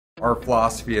Our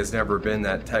philosophy has never been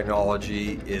that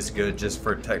technology is good just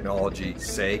for technology's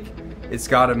sake. It's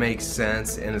got to make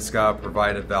sense and it's got to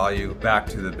provide a value back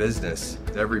to the business.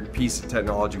 Every piece of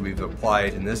technology we've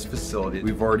applied in this facility,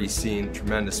 we've already seen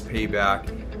tremendous payback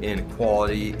in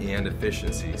quality and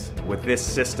efficiencies. With this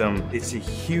system, it's a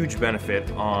huge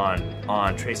benefit on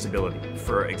traceability.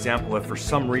 For example, if for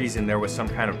some reason there was some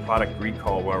kind of product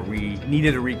recall where we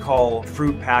needed to recall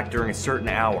fruit packed during a certain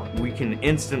hour, we can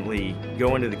instantly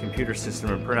go into the computer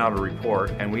system and print out a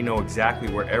report, and we know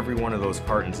exactly where every one of those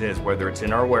cartons is, whether it's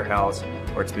in our warehouse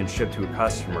or it's been shipped to a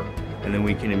customer. And then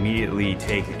we can immediately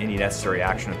take any necessary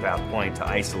action at that point to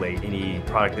isolate any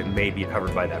product that may be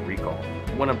covered by that recall.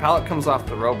 When a pallet comes off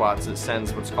the robots, it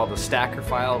sends what's called a stacker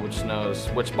file, which knows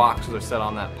which boxes are set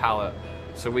on that pallet.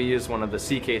 So we use one of the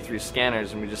CK3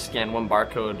 scanners and we just scan one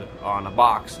barcode on a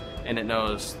box and it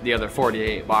knows the other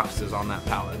 48 boxes on that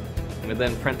pallet. And we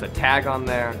then print a tag on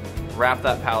there, wrap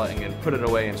that pallet, and then put it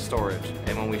away in storage.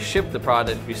 And when we ship the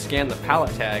product, we scan the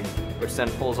pallet tag, which then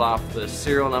pulls off the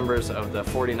serial numbers of the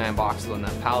 49 boxes on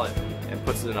that pallet and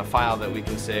puts it in a file that we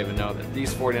can save and know that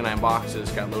these 49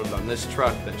 boxes got loaded on this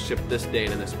truck that shipped this day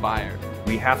to this buyer.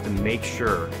 We have to make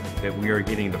sure that we are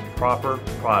getting the proper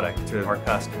product to our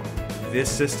customer. This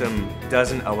system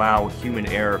doesn't allow human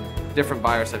error. Different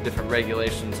buyers have different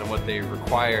regulations on what they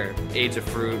require, age of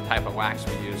fruit, type of wax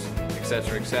we use,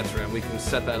 etc., etc. And we can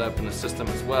set that up in the system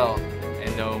as well.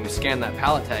 And know when we scan that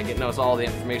pallet tag, it knows all the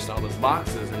information on all those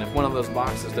boxes. And if one of those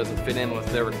boxes doesn't fit in with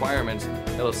their requirements,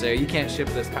 it'll say, you can't ship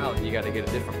this pallet, you got to get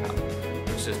a different pallet.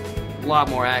 It's just a lot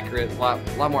more accurate, a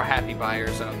lot more happy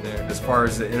buyers out there. As far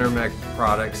as the Intermec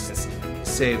products, it's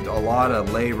saved a lot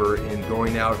of labor in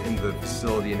going out into the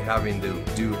facility and having to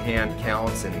do hand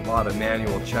counts and a lot of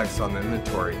manual checks on the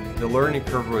inventory. The learning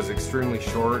curve was extremely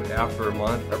short. After a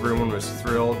month, everyone was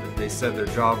thrilled. They said their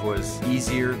job was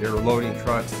easier. They were loading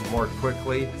trucks more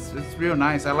quickly. It's real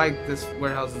nice. I like this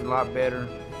warehouse a lot better.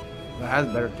 It has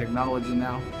better technology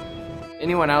now.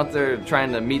 Anyone out there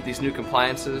trying to meet these new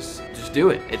compliances, just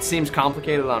do it. It seems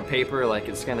complicated on paper, like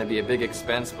it's going to be a big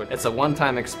expense, but it's a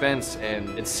one-time expense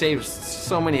and it saves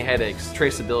so many headaches,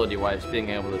 traceability-wise, being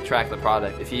able to track the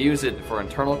product. If you use it for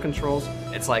internal controls,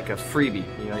 it's like a freebie.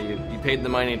 You know, you paid the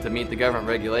money to meet the government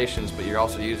regulations, but you're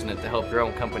also using it to help your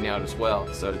own company out as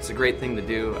well. So it's a great thing to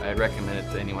do. I'd recommend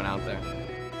it to anyone out there.